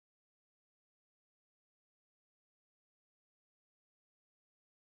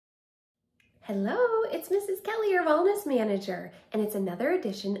Hello, it's Mrs. Kelly, your Wellness Manager, and it's another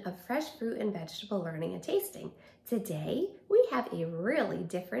edition of Fresh Fruit and Vegetable Learning and Tasting. Today, we have a really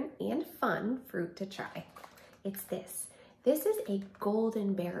different and fun fruit to try. It's this. This is a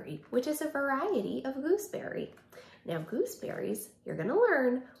golden berry, which is a variety of gooseberry. Now, gooseberries, you're going to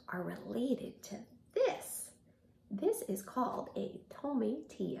learn, are related to this. This is called a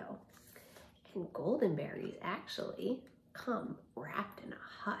tomatillo. And golden berries actually come wrapped in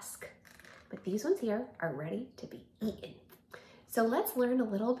a husk. But these ones here are ready to be eaten. So let's learn a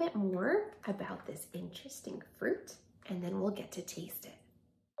little bit more about this interesting fruit, and then we'll get to taste it.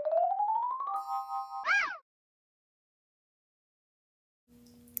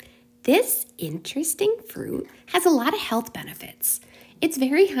 This interesting fruit has a lot of health benefits. It's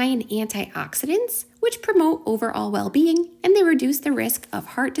very high in antioxidants, which promote overall well-being, and they reduce the risk of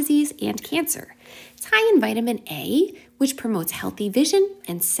heart disease and cancer. It's high in vitamin A, which promotes healthy vision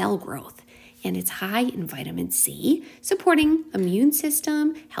and cell growth. And it's high in vitamin C, supporting immune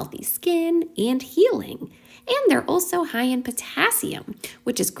system, healthy skin, and healing. And they're also high in potassium,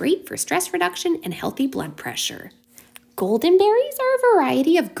 which is great for stress reduction and healthy blood pressure. Golden berries are a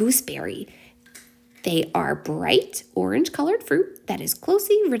variety of gooseberry. They are bright orange-colored fruit that is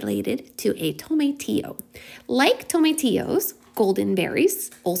closely related to a tomatillo. Like tomatillos, golden berries,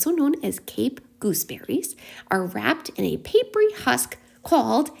 also known as Cape gooseberries, are wrapped in a papery husk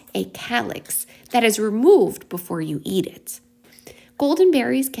called a calyx that is removed before you eat it. Golden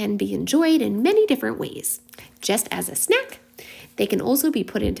berries can be enjoyed in many different ways. Just as a snack, they can also be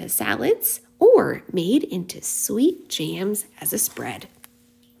put into salads or made into sweet jams as a spread.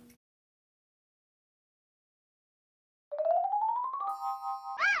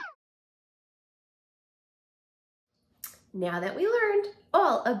 Now that we learned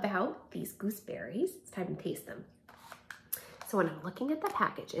all about these gooseberries, it's time to taste them. So when I'm looking at the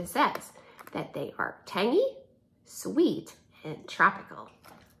package, it says that they are tangy, sweet, and tropical.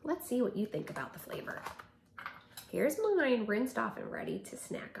 Let's see what you think about the flavor. Here's mine rinsed off and ready to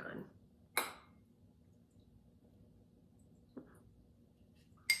snack on.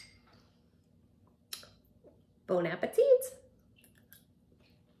 Bon appetit!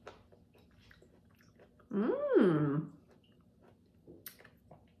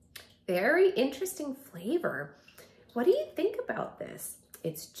 Very interesting flavor. What do you think about this?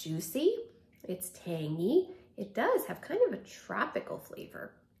 It's juicy, it's tangy, it does have kind of a tropical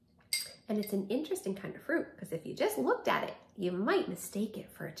flavor. And it's an interesting kind of fruit because if you just looked at it, you might mistake it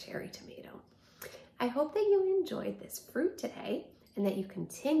for a cherry tomato. I hope that you enjoyed this fruit today and that you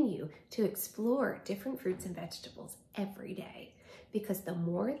continue to explore different fruits and vegetables every day, because the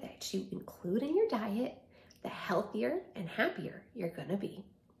more that you include in your diet, the healthier and happier you're gonna be.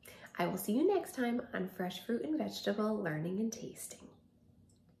 I will see you next time on Fresh Fruit and Vegetable Learning and Tasting.